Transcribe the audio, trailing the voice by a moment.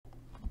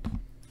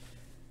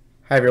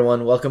Hi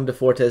everyone, welcome to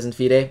Fortes and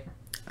Fide.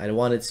 I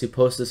wanted to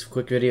post this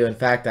quick video. In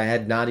fact, I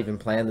had not even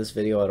planned this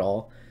video at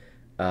all.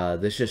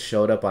 This just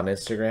showed up on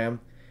Instagram,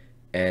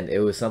 and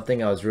it was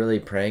something I was really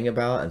praying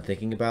about and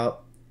thinking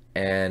about.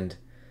 And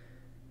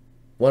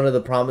one of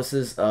the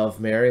promises of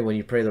Mary when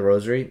you pray the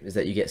rosary is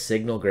that you get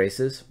signal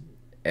graces.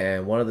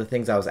 And one of the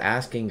things I was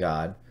asking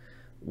God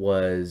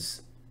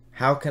was,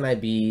 how can I,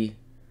 do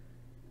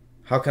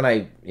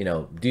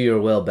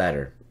your will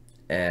better?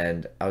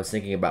 And I was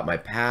thinking about my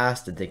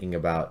past and thinking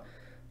about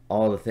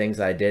all the things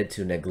I did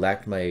to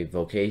neglect my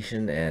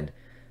vocation, and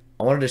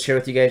I wanted to share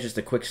with you guys just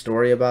a quick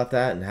story about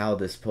that and how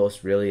this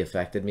post really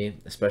affected me,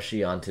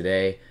 especially on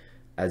today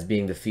as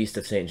being the Feast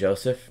of St.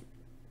 Joseph.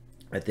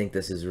 I think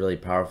this is really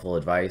powerful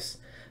advice,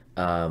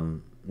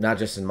 not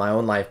just in my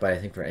own life, but I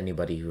think for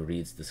anybody who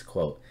reads this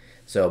quote.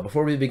 So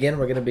before we begin,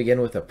 we're going to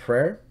begin with a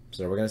prayer.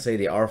 So we're going to say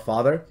the Our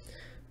Father.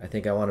 I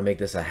think I want to make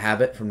this a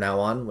habit from now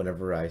on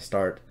whenever I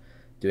start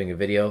doing a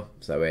video,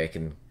 so that way I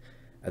can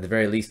at the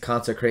very least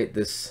consecrate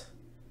this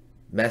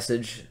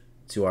message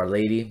to Our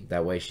Lady.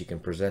 That way she can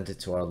present it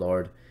to our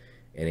Lord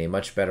in a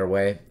much better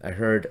way. I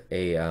heard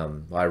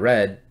I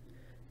read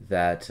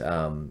that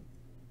in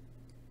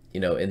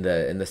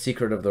the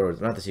secret of the,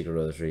 not the secret of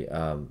the rosary,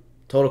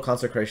 total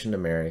consecration to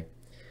Mary,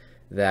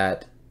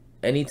 that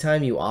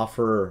anytime you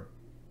offer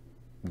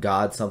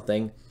God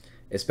something,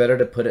 it's better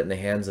to put it in the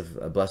hands of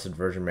a Blessed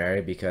Virgin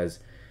Mary, because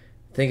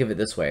think of it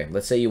this way.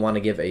 Let's say you want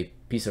to give a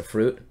piece of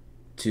fruit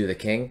to the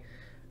king.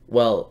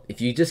 Well,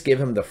 if you just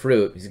give him the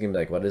fruit, he's going to be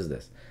like, what is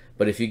this?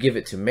 But if you give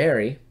it to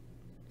Mary,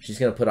 she's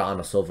going to put it on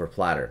a silver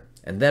platter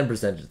and then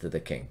present it to the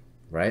king,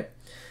 right?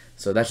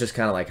 So that's just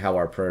kind of like how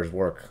our prayers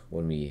work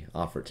when we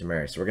offer it to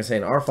Mary. So we're going to say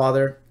an Our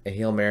Father, a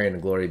Hail Mary, and a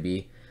Glory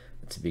Be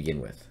to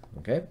begin with.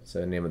 Okay?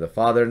 So in the name of the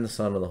Father, and the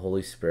Son, and the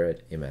Holy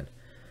Spirit. Amen.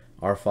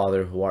 Our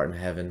Father, who art in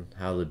heaven,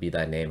 hallowed be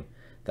thy name.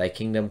 Thy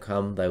kingdom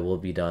come, thy will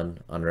be done,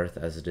 on earth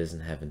as it is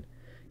in heaven.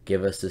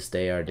 Give us this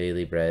day our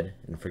daily bread,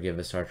 and forgive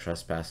us our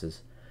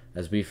trespasses,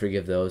 as we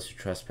forgive those who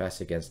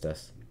trespass against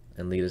us.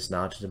 And lead us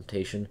not to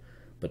temptation,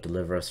 but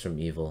deliver us from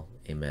evil.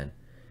 Amen.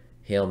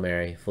 Hail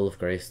Mary, full of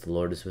grace, the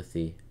Lord is with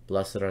thee.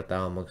 Blessed art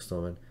thou amongst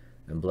women,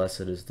 and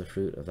blessed is the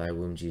fruit of thy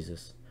womb,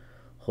 Jesus.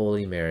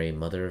 Holy Mary,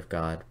 Mother of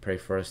God, pray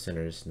for us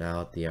sinners, now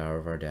at the hour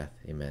of our death.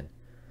 Amen.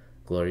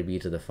 Glory be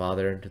to the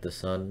Father, and to the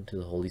Son, and to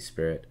the Holy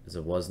Spirit, as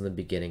it was in the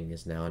beginning,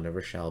 is now, and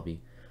ever shall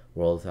be,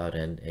 world without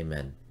end.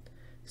 Amen.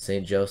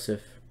 Saint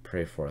Joseph,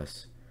 pray for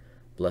us.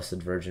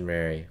 Blessed Virgin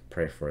Mary,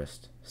 pray for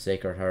us.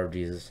 Sacred Heart of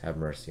Jesus, have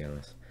mercy on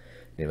us. In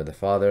the name of the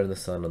Father, and the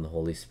Son, and the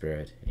Holy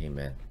Spirit.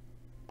 Amen.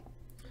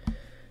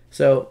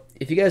 So,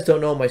 if you guys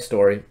don't know my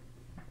story,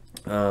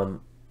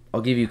 I'll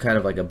give you kind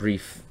of like a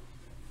brief,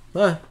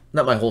 not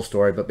my whole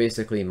story, but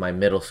basically my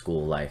middle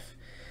school life.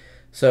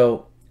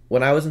 So,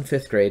 when I was in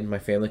 5th grade, my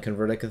family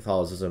converted to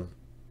Catholicism.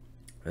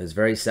 I was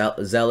very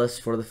zealous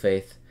for the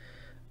faith.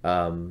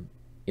 From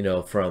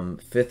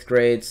 5th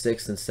grade,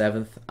 6th, and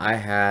 7th, I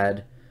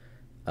had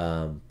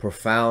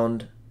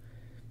profound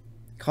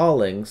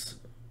callings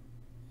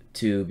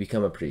to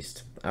become a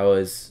priest.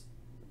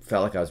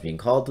 Felt like I was being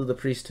called to the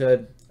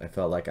priesthood. I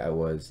felt like I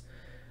was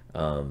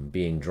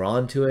being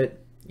drawn to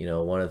it.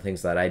 One of the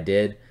things that I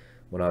did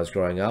when I was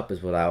growing up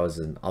is I was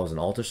an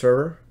altar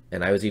server,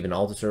 and I was even an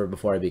altar server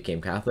before I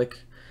became Catholic.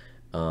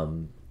 I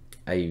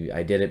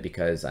did it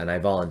because, and I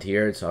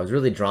volunteered, so I was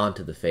really drawn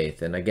to the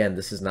faith. And again,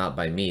 this is not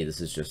by me,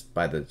 this is just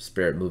by the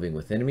Spirit moving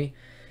within me.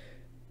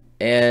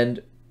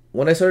 And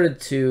when I started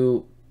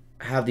to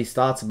have these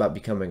thoughts about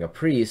becoming a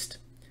priest,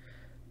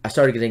 I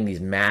started getting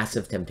these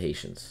massive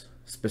temptations,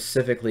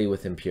 specifically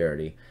with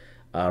impurity,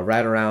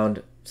 right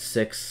around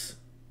 6th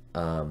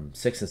and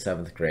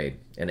 7th grade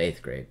and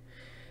 8th grade,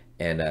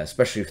 and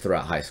especially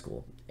throughout high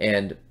school.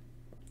 And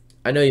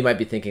I know you might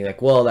be thinking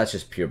like, well, that's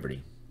just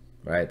puberty,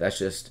 right? That's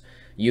just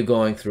you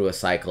going through a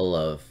cycle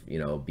of,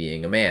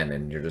 being a man,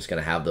 and you're just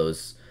going to have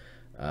those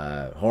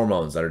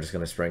hormones that are just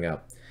going to spring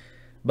up.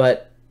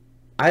 But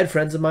I had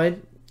friends of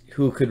mine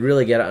who could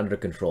really get it under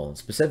control, and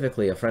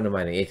specifically a friend of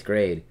mine in 8th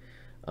grade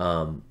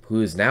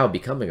who's now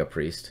becoming a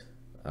priest,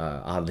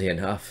 oddly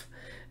enough.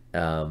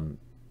 So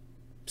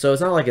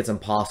it's not like it's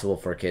impossible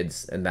for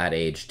kids in that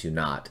age to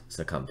not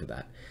succumb to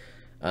that.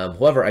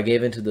 However, I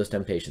gave into those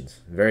temptations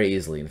very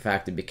easily. In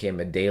fact, it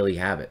became a daily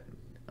habit.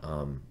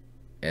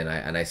 And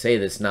I say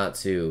this not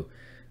to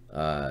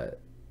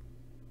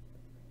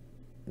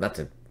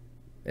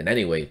in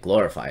any way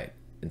glorify it.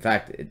 In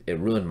fact, it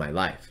ruined my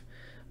life.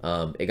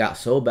 It got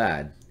so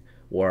bad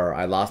where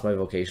I lost my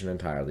vocation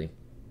entirely.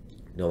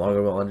 No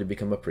longer wanted to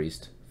become a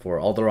priest for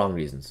all the wrong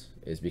reasons.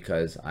 Is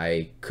because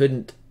I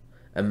couldn't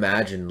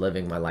imagine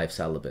living my life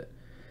celibate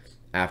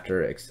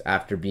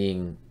after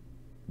being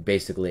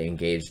basically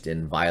engaged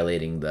in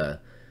violating the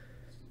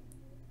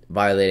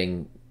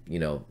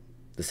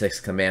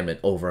 6th commandment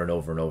over and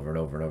over and over and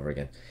over and over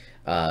again,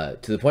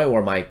 to the point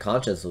where my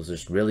conscience was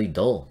just really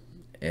dull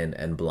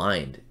and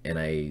blind, and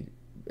I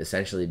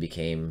essentially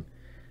became,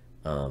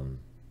 for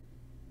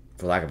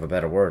lack of a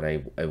better word,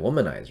 a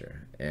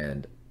womanizer.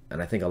 And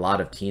I think a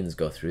lot of teens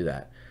go through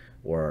that,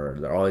 or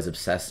they're always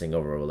obsessing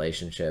over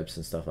relationships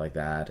and stuff like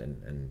that,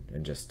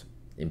 and just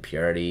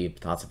impurity,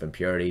 thoughts of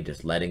impurity,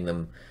 just letting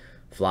them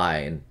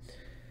fly.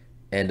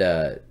 And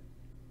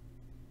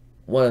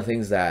one of the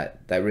things that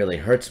really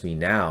hurts me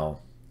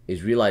now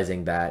is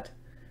realizing that,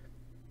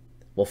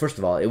 well, first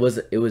of all, it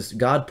was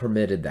God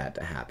permitted that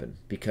to happen,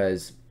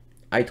 because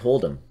I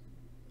told him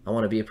I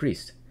want to be a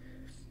priest,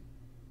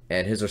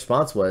 and his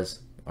response was,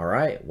 all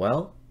right,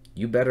 well,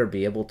 you better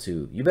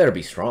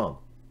be strong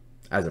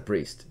as a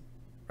priest,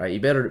 right? You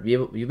better be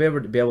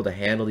able to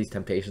handle these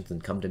temptations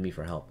and come to me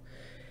for help.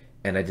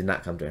 And I did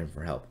not come to him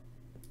for help.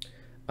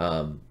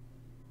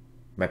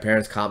 My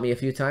parents caught me a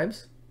few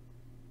times,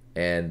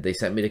 and they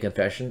sent me to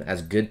confession,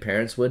 as good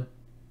parents would.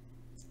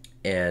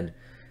 And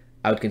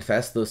I would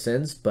confess those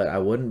sins, but I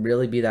wouldn't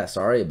really be that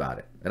sorry about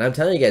it. And I'm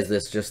telling you guys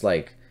this just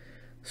like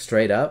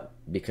straight up,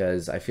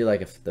 because I feel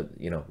like if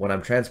when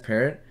I'm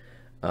transparent,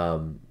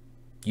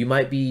 you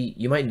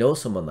might know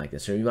someone like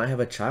this, or you might have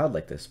a child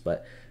like this,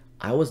 but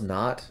I was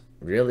not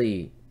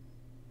really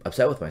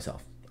upset with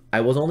myself.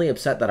 I was only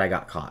upset that I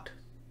got caught,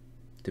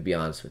 to be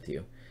honest with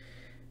you.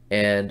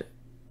 And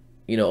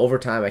over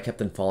time I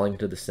kept on falling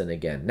into the sin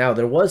again. Now,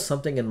 there was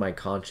something in my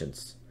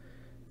conscience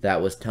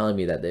that was telling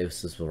me that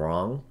this was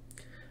wrong.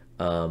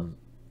 But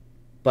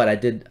one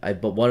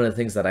of the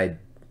things that I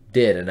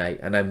did,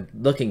 and I'm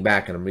looking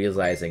back and I'm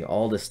realizing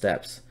all the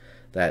steps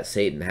that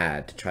Satan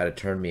had to try to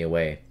turn me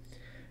away,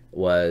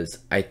 was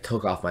I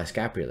took off my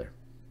scapular.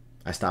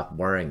 I stopped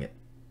wearing it.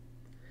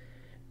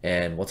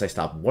 And once I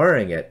stopped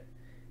wearing it,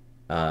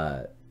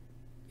 the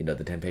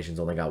temptations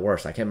only got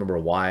worse. I can't remember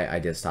why I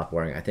did stop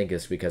wearing it. I think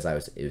it's because it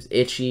was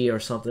itchy or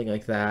something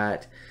like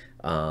that.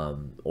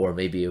 Or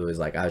maybe it was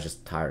like I was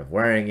just tired of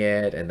wearing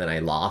it, and then I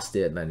lost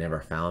it and I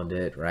never found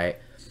it, right?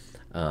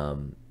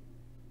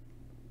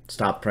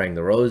 Stopped praying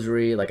the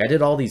rosary. Like, I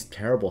did all these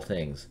terrible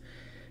things.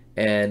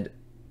 And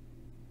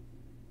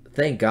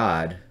thank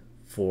God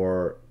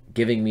for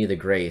giving me the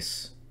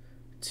grace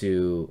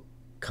to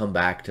come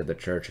back to the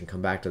church and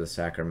come back to the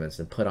sacraments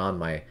and put on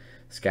my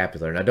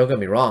scapular. Now, don't get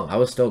me wrong, I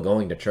was still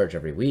going to church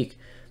every week,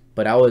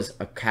 but I was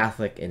a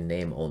Catholic in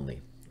name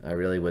only. I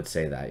really would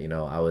say that.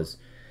 I was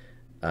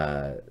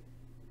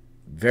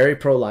very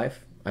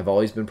pro-life. I've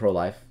always been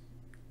pro-life.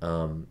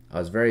 I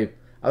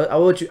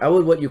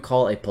would what you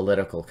call a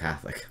political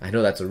Catholic. I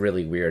know that's a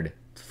really weird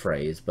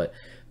phrase, but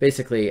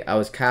basically I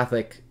was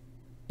Catholic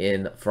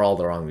for all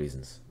the wrong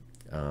reasons.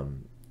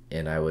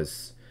 And I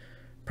was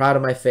proud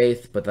of my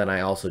faith, but then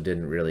I also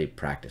didn't really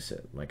practice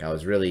it. Like, I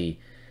was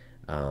really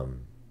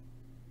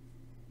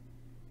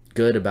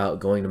good about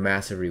going to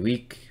mass every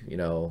week,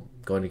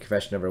 going to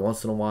confession every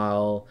once in a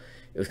while.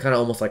 It was kind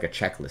of almost like a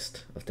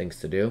checklist of things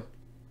to do,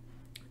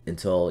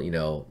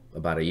 until,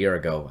 about a year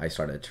ago, I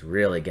started to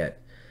really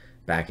get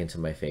back into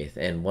my faith.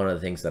 And one of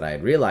the things that I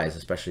had realized,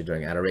 especially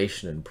during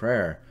adoration and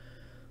prayer,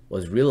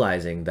 was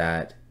realizing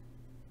that,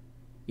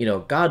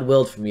 God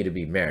willed for me to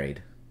be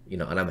married,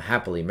 and I'm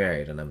happily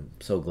married, and I'm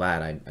so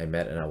glad I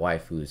met a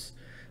wife who's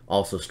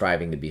also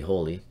striving to be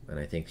holy. And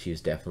I think she's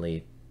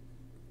definitely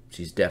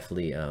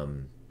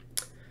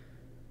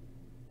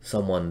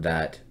someone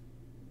that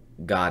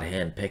God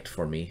handpicked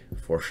for me,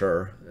 for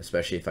sure.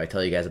 Especially if I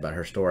tell you guys about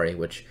her story,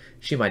 which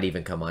she might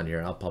even come on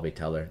here. I'll probably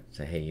tell her,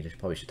 say, hey, you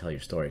probably should tell your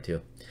story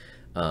too.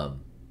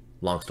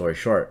 Long story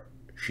short,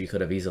 she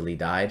could have easily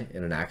died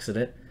in an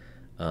accident.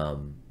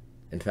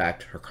 In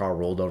fact, her car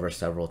rolled over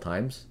several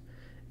times,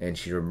 and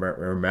she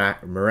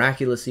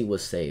miraculously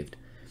was saved.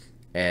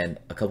 And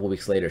a couple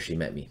weeks later, she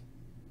met me.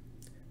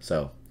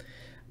 So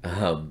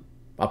I'll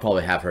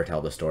probably have her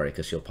tell the story,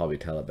 because she'll probably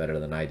tell it better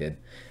than I did.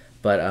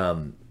 But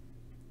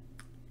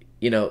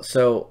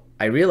so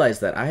I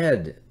realized that I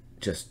had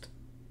just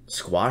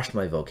squashed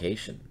my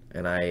vocation,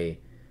 and I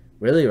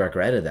really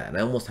regretted that. And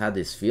I almost had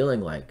this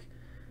feeling like,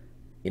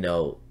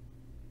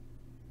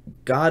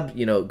 God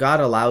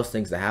allows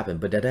things to happen,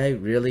 but did I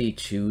really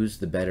choose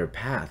the better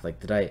path?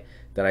 Like, did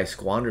I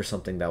squander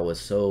something that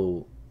was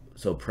so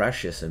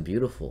precious and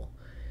beautiful?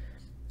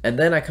 And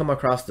then I come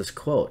across this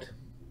quote,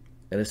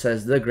 and it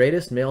says, "The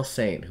greatest male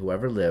saint who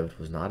ever lived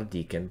was not a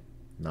deacon,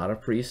 not a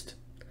priest,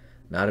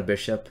 not a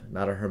bishop,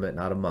 not a hermit,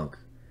 not a monk,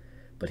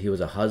 but he was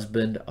a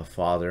husband, a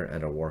father,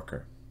 and a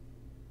worker."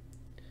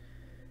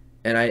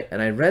 And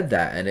I read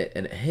that, and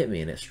it hit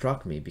me, and it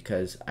struck me,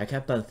 because I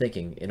kept on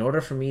thinking, in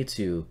order for me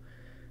to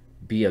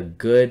be a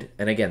good,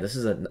 and again, this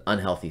is an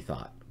unhealthy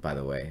thought, by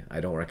the way.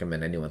 I don't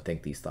recommend anyone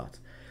think these thoughts.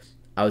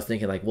 I was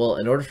thinking, like, well,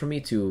 in order for me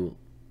to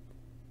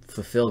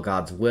fulfill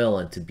God's will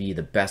and to be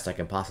the best I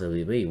can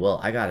possibly be,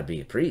 well, I got to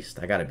be a priest.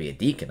 I got to be a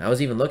deacon. I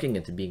was even looking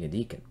into being a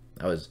deacon.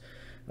 I was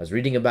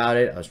reading about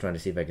it. I was trying to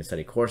see if I could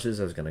study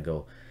courses. I was going to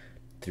go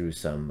through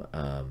some,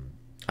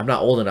 I'm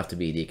not old enough to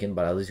be a deacon,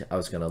 but at least I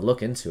was going to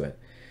look into it.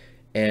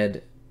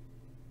 And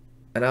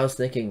I was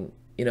thinking,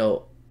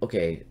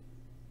 okay,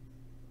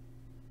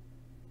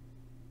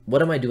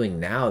 what am I doing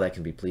now that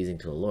can be pleasing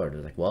to the Lord? I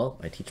was like, well,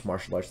 I teach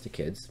martial arts to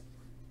kids,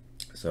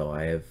 so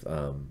I have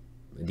a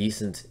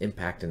decent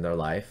impact in their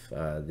life.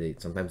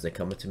 Sometimes they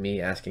come to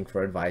me asking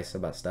for advice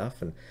about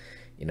stuff, and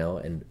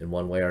in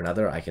one way or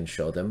another, I can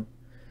show them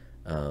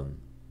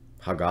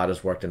how God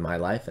has worked in my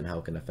life and how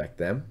it can affect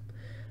them.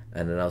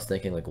 And then I was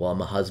thinking, like, well,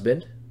 I'm a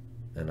husband,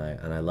 and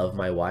I love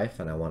my wife,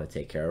 and I want to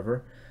take care of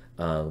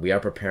her. We are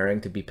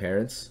preparing to be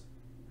parents,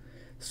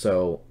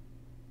 so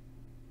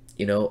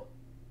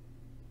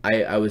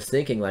I was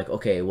thinking, like,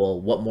 okay, well,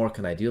 what more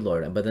can I do,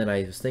 Lord? But then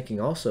I was thinking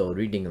also,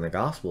 reading in the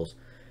Gospels,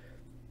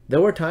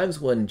 there were times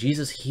when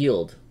Jesus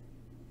healed.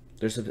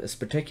 There's this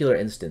particular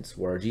instance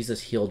where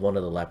Jesus healed one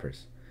of the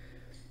lepers,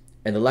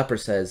 and the leper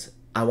says,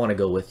 I want to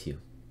go with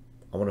you.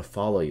 I want to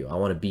follow you. I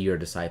want to be your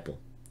disciple.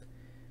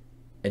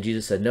 And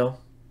Jesus said, no.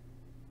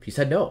 He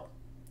said, no.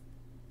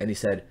 And he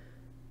said,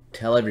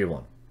 tell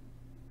everyone.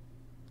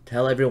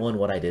 Tell everyone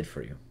what I did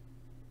for you.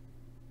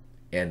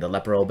 And the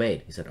leper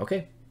obeyed. He said,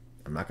 okay,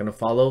 I'm not going to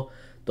follow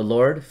the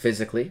Lord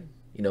physically,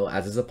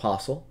 as his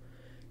apostle,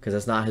 because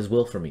that's not his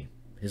will for me.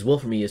 His will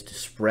for me is to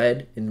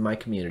spread in my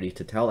community,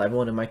 to tell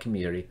everyone in my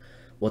community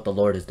what the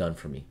Lord has done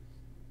for me.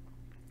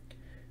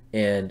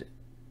 And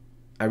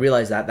I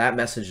realized that that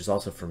message is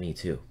also for me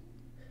too.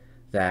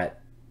 That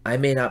I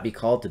may not be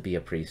called to be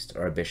a priest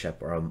or a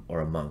bishop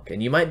or a monk.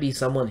 And you might be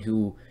someone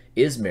who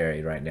is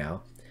married right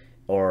now,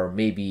 or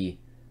maybe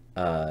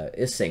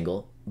is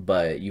single,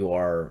 but you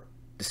are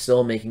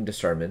still making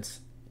discernments.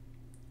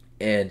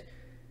 And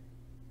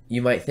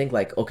you might think,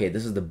 like, okay,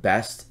 this is the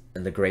best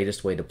and the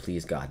greatest way to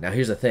please God. Now,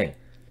 here's the thing.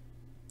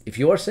 If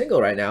you are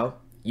single right now,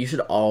 you should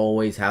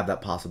always have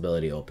that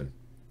possibility open.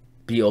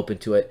 Be open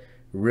to it.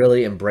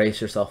 Really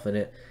embrace yourself in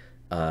it.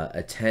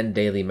 Attend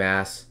daily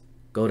mass.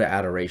 Go to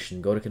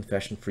adoration. Go to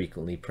confession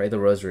frequently. Pray the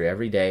rosary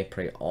every day.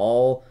 Pray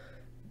all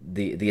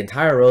the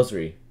entire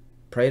rosary.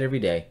 Pray it every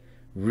day.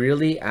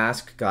 Really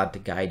ask God to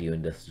guide you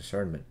in this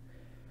discernment.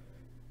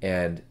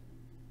 And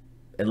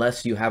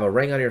unless you have a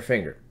ring on your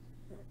finger,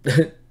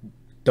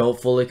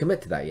 don't fully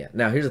commit to that yet.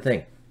 Now, here's the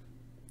thing.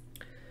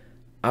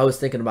 I was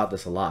thinking about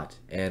this a lot,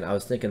 and I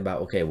was thinking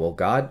about, okay, well,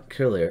 God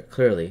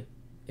clearly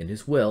in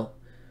his will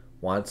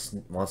wants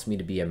me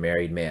to be a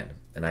married man,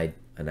 and I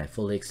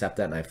fully accept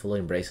that, and I fully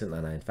embrace it,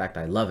 and in fact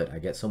I love it. I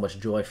get so much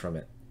joy from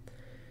it.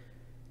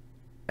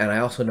 And I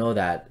also know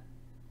that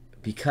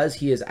because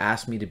he has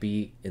asked me to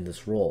be in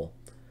this role,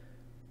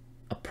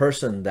 a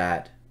person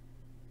that,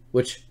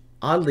 which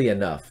oddly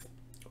enough,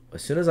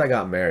 as soon as I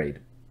got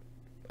married,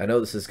 I know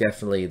this is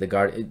definitely the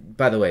guard.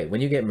 By the way, when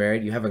you get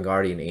married, you have a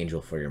guardian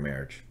angel for your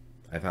marriage.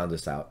 I found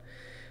this out.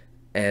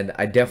 And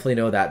I definitely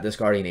know that this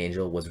guardian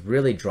angel was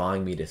really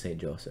drawing me to St.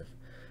 Joseph.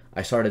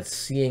 I started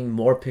seeing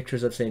more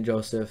pictures of St.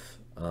 Joseph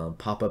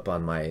pop up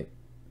on my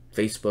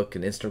Facebook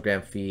and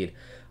Instagram feed.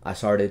 I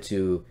started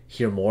to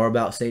hear more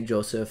about St.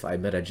 Joseph. I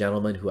met a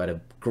gentleman who had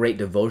a great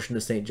devotion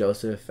to St.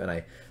 Joseph, and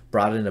I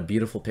brought in a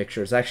beautiful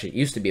picture. It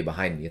used to be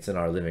behind me. It's in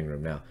our living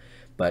room now.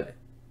 But,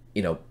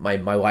 my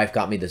wife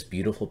got me this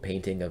beautiful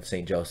painting of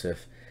St.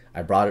 Joseph.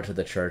 I brought it to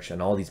the church, and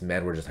all these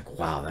men were just like,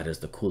 wow, that is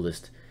the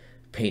coolest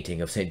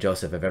painting of St.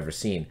 Joseph I've ever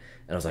seen.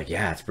 And I was like,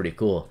 yeah, it's pretty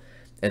cool.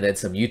 And then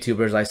some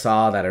YouTubers I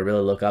saw that I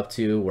really look up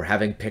to were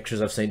having pictures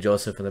of St.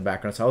 Joseph in the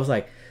background. So I was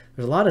like,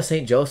 there's a lot of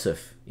St.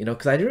 Joseph,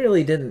 because I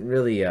didn't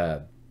really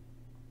have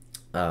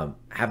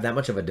that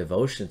much of a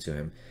devotion to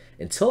him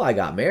until I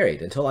got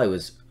married, until I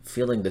was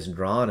feeling this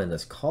drawn and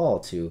this call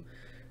to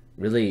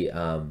really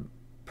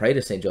pray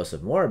to St.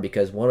 Joseph more.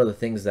 Because one of the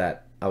things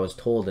that I was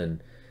told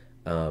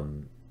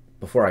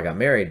before I got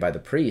married by the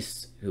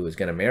priest who was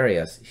going to marry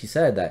us, he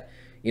said that,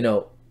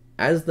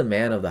 as the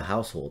man of the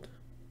household,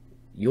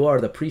 you are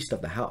the priest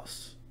of the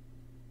house.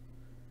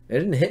 It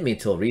didn't hit me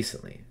till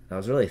recently. I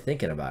was really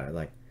thinking about it,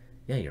 like,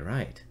 yeah, you're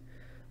right.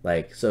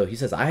 Like, so he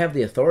says, I have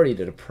the authority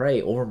to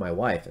pray over my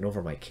wife and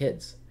over my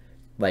kids.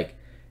 Like,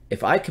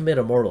 if I commit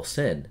a mortal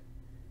sin,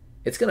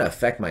 it's going to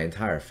affect my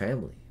entire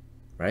family,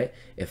 right?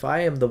 If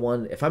I'm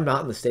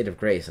not in the state of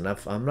grace, and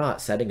if I'm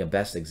not setting a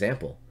best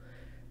example,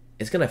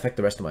 it's going to affect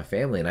the rest of my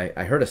family. And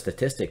I heard a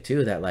statistic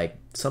too, that like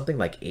something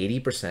like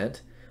 80%,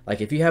 like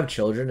if you have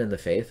children in the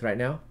faith right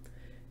now,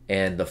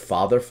 and the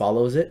father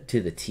follows it to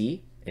the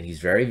T, and he's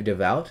very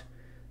devout,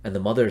 and the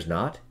mother's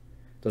not,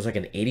 there's like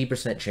an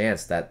 80%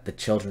 chance that the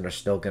children are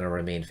still going to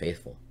remain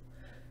faithful.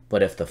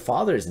 But if the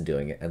father isn't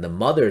doing it, and the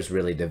mother's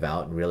really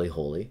devout and really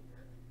holy,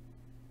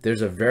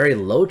 there's a very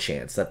low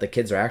chance that the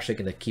kids are actually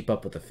going to keep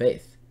up with the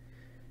faith.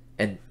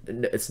 And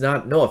it's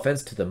no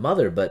offense to the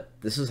mother, but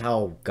this is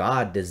how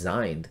God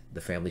designed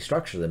the family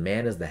structure. The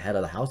man is the head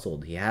of the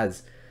household. He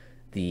has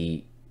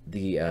the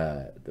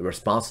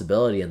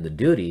responsibility and the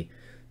duty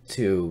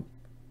to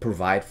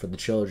provide for the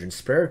children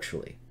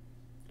spiritually,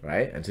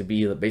 right? And to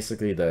be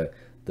basically the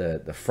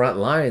front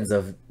lines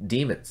of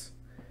demons.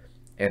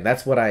 And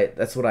that's what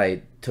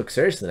I took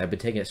seriously. And I've been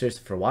taking it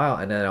seriously for a while.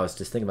 And then I was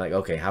just thinking, like,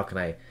 okay, how can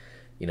I,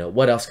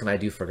 what else can I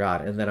do for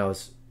God? And then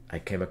I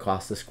came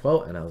across this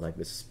quote, and I was like,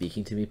 this is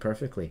speaking to me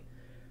perfectly.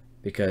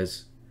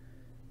 Because,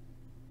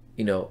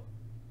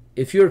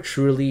 if you're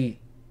truly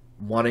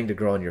wanting to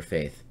grow in your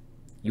faith,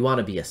 you want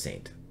to be a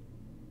saint.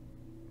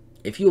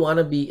 If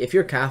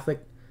you're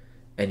Catholic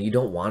and you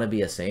don't want to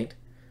be a saint,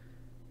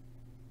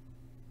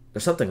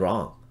 there's something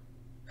wrong,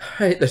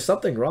 right? There's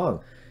something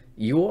wrong.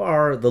 You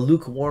are the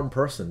lukewarm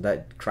person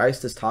that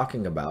Christ is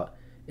talking about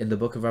in the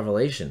book of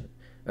Revelation.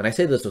 And I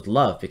say this with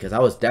love because I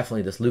was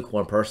definitely this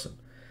lukewarm person.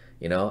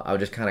 I would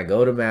just kind of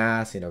go to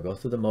mass, go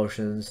through the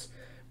motions,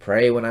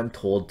 pray when I'm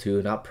told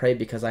to, not pray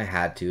because I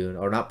had to,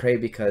 or not pray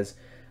because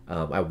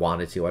I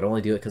wanted to. I'd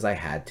only do it because I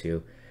had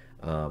to.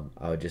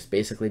 I would just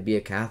basically be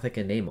a Catholic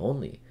in name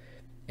only.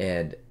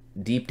 And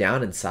deep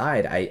down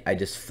inside, I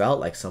just felt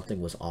like something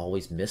was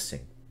always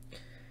missing.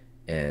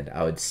 And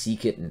I would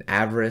seek it in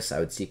avarice, I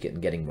would seek it in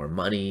getting more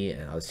money,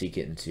 and I would seek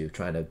it into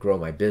trying to grow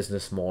my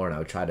business more, and I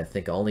would try to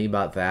think only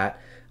about that.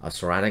 I was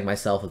surrounding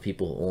myself with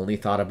people who only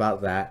thought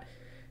about that.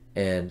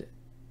 And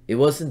it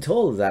wasn't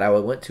until that I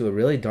went to a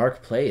really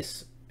dark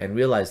place and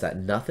realized that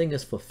nothing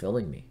is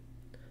fulfilling me.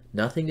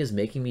 Nothing is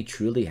making me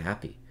truly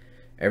happy.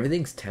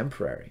 Everything's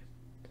temporary.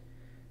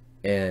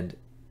 And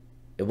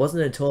it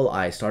wasn't until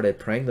I started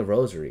praying the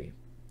rosary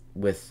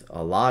with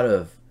a lot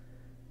of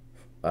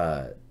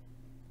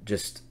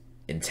just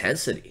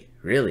intensity,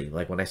 really.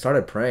 Like when I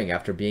started praying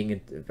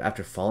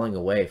after falling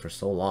away for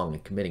so long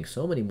and committing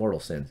so many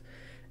mortal sins.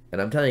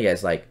 And I'm telling you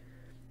guys, like,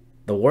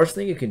 the worst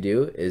thing you can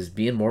do is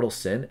be in mortal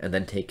sin and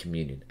then take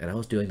communion. And I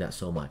was doing that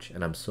so much,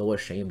 and I'm so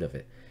ashamed of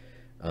it.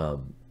 I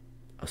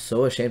was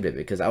so ashamed of it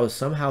because I was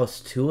somehow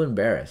too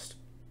embarrassed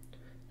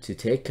to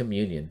take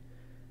communion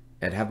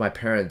and have my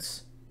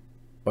parents,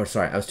 or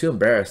sorry, I was too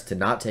embarrassed to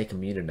not take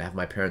communion and have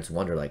my parents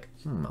wonder, like,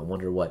 I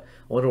wonder what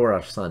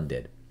our son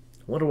did.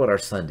 I wonder what our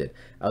son did.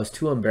 I was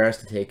too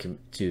embarrassed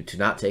to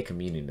not take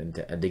communion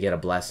and to get a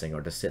blessing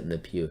or to sit in the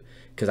pew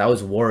because I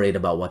was worried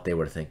about what they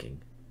were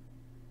thinking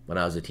when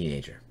I was a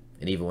teenager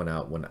and even when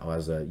I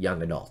was a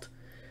young adult,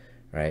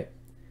 right?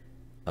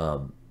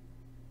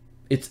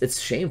 It's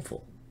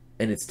shameful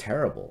and it's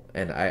terrible,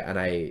 and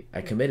I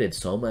committed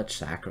so much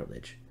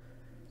sacrilege.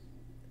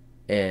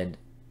 And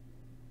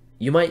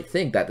you might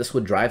think that this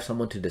would drive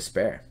someone to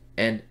despair,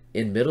 and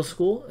in middle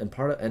school and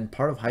part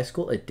of high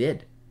school, it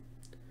did.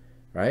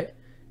 Right?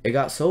 It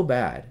got so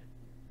bad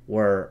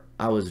where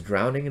I was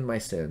drowning in my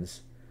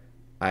sins.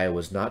 I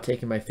was not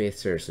taking my faith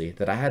seriously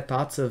that I had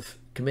thoughts of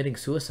committing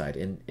suicide.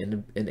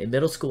 In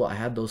middle school, I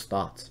had those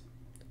thoughts.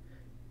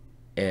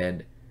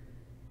 And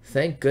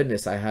thank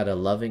goodness I had a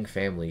loving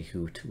family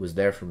who was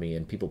there for me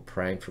and people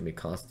praying for me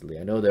constantly.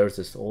 I know there was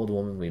this old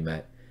woman we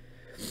met.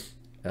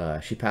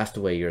 She passed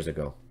away years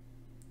ago.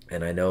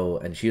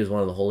 And she was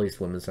one of the holiest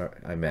women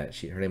I met.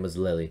 Her name was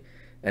Lily.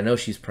 I know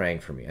she's praying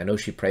for me. I know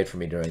she prayed for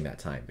me during that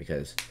time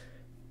because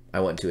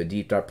I went to a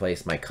deep, dark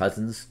place. My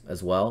cousins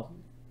as well,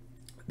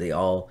 they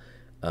all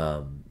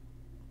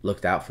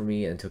looked out for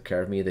me and took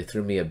care of me. They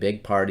threw me a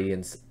big party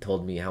and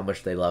told me how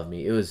much they love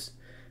me. It was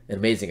an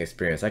amazing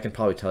experience. I can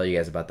probably tell you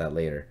guys about that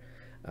later.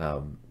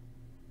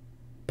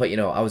 But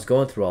I was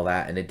going through all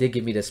that, and it did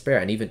give me despair.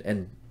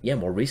 And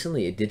more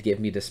recently, it did give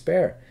me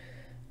despair.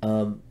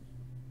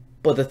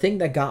 But the thing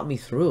that got me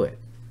through it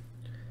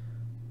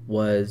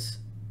was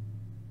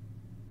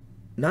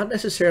not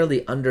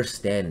necessarily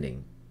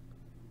understanding,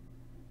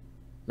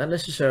 not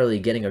necessarily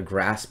getting a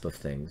grasp of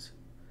things,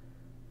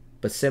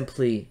 but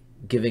simply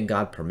giving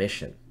God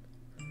permission.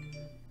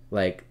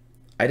 Like,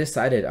 I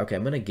decided, okay,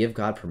 I'm going to give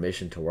God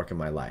permission to work in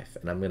my life,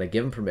 and I'm going to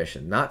give him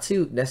permission not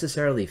to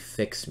necessarily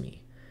fix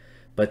me,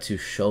 but to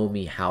show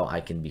me how I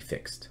can be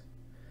fixed.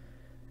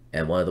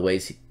 And one of the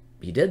ways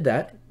he did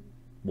that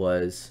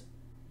was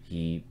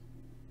he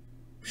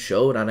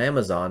showed on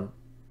Amazon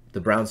the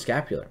brown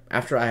scapular.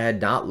 After I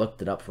had not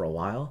looked it up for a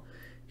while,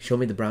 he showed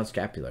me the brown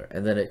scapular,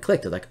 and then it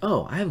clicked. It's like,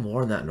 oh, I haven't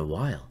worn that in a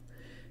while.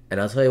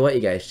 And I'll tell you what, you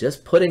guys,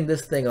 just putting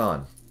this thing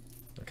on,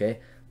 okay,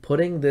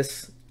 putting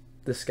this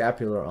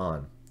scapular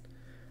on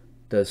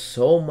does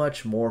so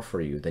much more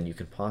for you than you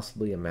can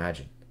possibly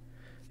imagine.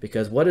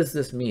 Because what does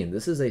this mean?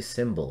 This is a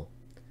symbol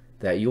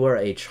that you are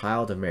a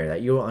child of Mary,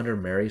 that you are under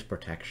Mary's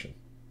protection.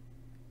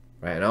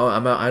 Right? I know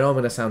I'm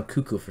going to sound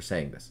cuckoo for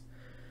saying this,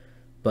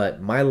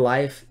 but my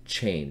life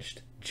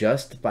changed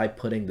just by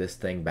putting this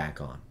thing back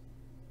on.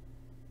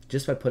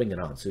 Just by putting it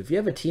on. So if you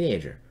have a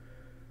teenager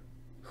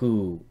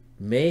who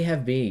might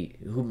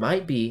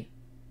be,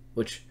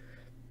 which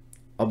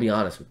I'll be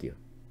honest with you,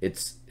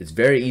 it's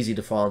very easy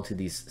to fall into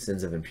these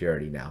sins of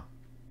impurity now,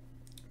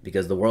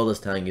 because the world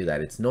is telling you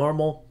that it's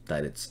normal,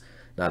 that it's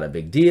not a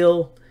big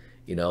deal,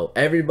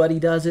 everybody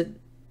does it,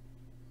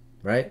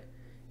 right?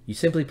 You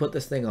simply put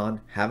this thing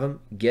on, have them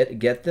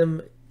get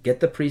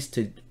the priest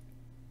to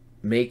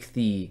make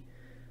the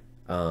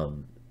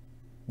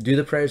do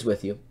the prayers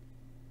with you.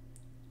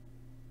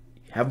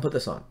 Have them put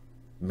this on.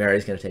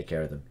 Mary's going to take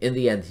care of them. In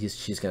the end,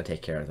 she's going to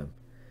take care of them.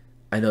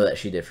 I know that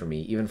she did for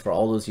me. Even for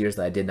all those years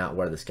that I did not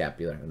wear the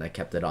scapular and I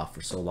kept it off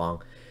for so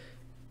long,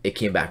 it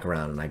came back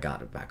around and I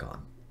got it back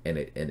on. And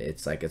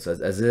it's like it's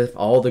as if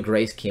all the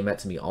grace came at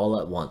to me all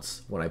at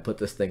once when I put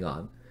this thing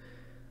on.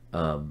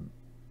 And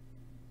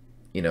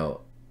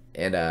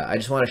I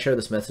just want to share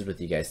this message with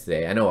you guys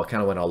today. I know I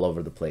kind of went all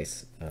over the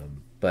place,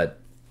 but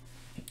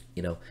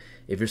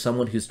if you're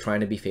someone who's trying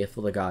to be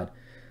faithful to God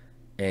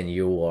and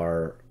you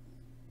are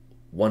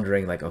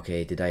wondering, like,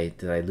 okay, did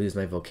I lose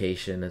my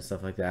vocation and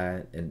stuff like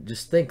that, and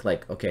just think,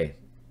 like, okay,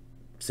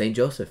 Saint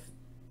Joseph,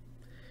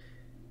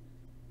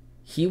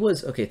 he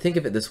was, okay, think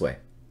of it this way.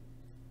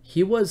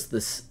 He was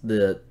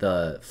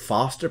the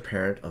foster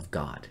parent of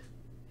God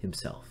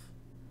himself.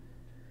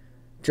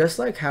 Just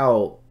like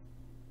how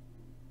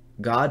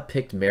God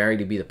picked Mary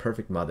to be the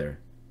perfect mother,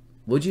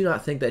 would you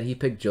not think that he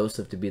picked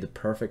Joseph to be the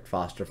perfect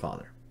foster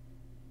father?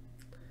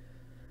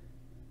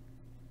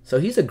 So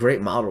he's a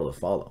great model to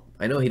follow.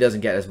 I know he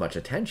doesn't get as much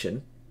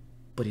attention,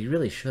 but he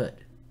really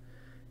should.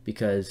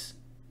 Because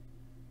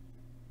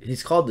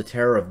he's called the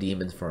terror of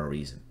demons for a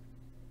reason.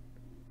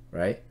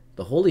 Right?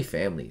 The Holy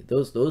Family,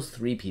 those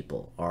three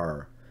people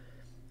are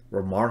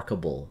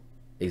remarkable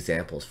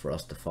examples for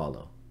us to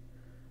follow.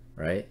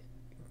 Right?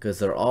 Because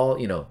they're all,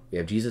 you know, we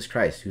have Jesus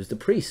Christ, who's the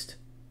priest.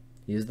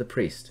 He is the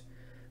priest.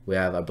 We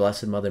have our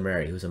Blessed Mother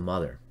Mary, who's a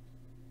mother.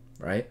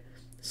 Right?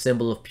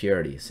 Symbol of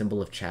purity,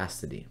 symbol of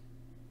chastity.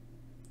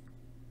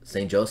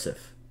 Saint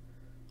Joseph,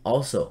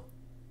 also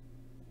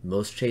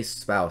most chaste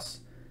spouse,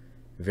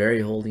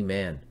 very holy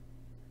man,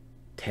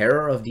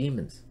 terror of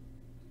demons.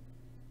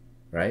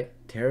 Right?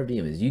 Terror of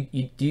demons.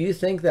 Do you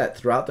think that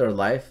throughout their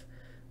life,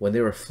 when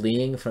they were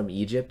fleeing from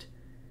Egypt,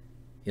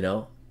 you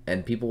know,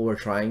 and people were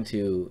trying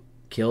to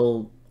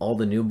kill all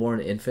the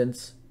newborn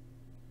infants,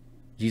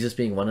 Jesus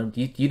being one of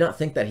them, do you not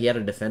think that he had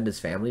to defend his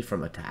family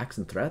from attacks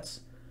and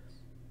threats?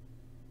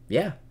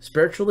 Yeah,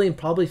 spiritually and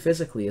probably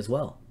physically as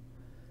well.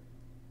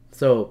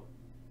 So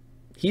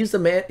he's the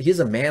man. He's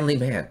a manly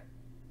man,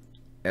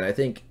 and I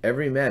think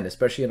every man,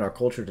 especially in our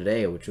culture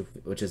today,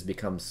 which has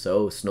become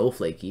so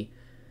snowflakey,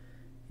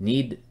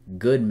 need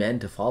good men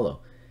to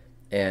follow.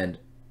 And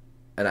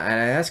I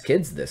ask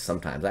kids this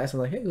sometimes. I ask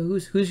them like, "Hey,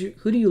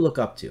 who do you look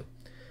up to?"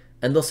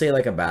 And they'll say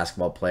like a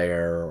basketball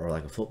player or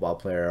like a football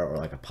player or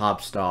like a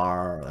pop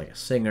star or like a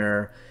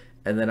singer,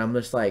 and then I'm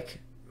just like,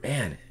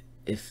 man,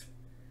 if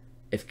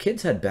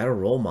kids had better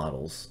role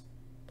models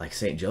like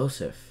Saint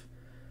Joseph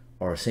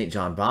or St.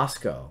 John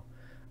Bosco,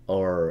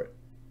 or,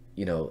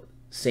 you know,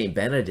 St.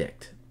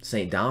 Benedict,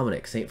 St.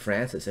 Dominic, St.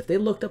 Francis, if they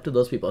looked up to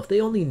those people, if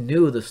they only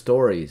knew the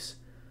stories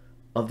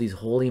of these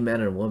holy men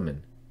and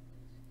women,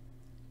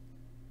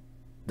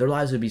 their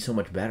lives would be so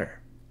much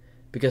better.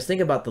 Because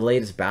think about the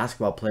latest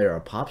basketball player or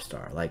pop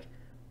star. Like,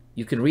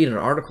 you can read an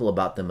article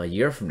about them a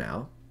year from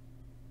now,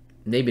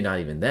 maybe not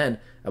even then,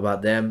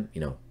 about them,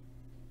 you know,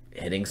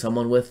 hitting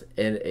someone with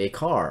a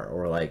car,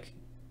 or like,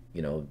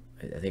 you know,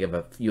 I think of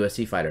a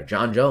UFC fighter,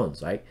 John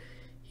Jones, right?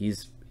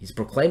 He's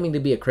proclaiming to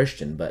be a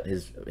Christian, but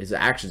his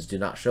actions do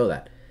not show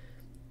that.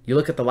 You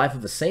look at the life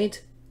of a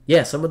saint,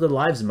 yeah, some of their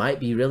lives might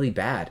be really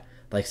bad,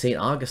 like Saint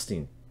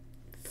Augustine,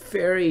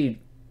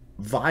 very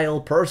vile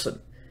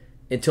person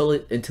until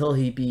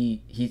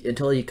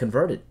he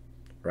converted,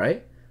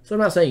 right? So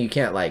I'm not saying you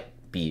can't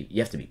you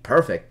have to be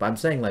perfect, but I'm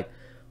saying like,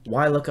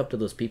 why look up to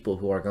those people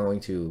who are going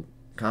to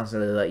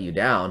constantly let you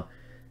down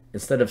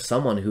instead of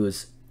someone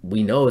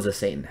we know is a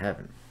saint in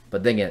heaven?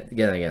 But then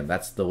again,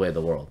 that's the way of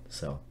the world.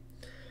 So,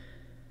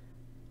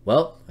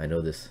 well, I know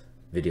this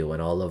video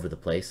went all over the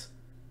place,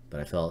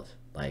 but I felt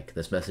like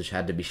this message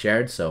had to be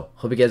shared. So,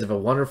 hope you guys have a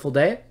wonderful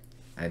day,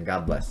 and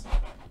God bless.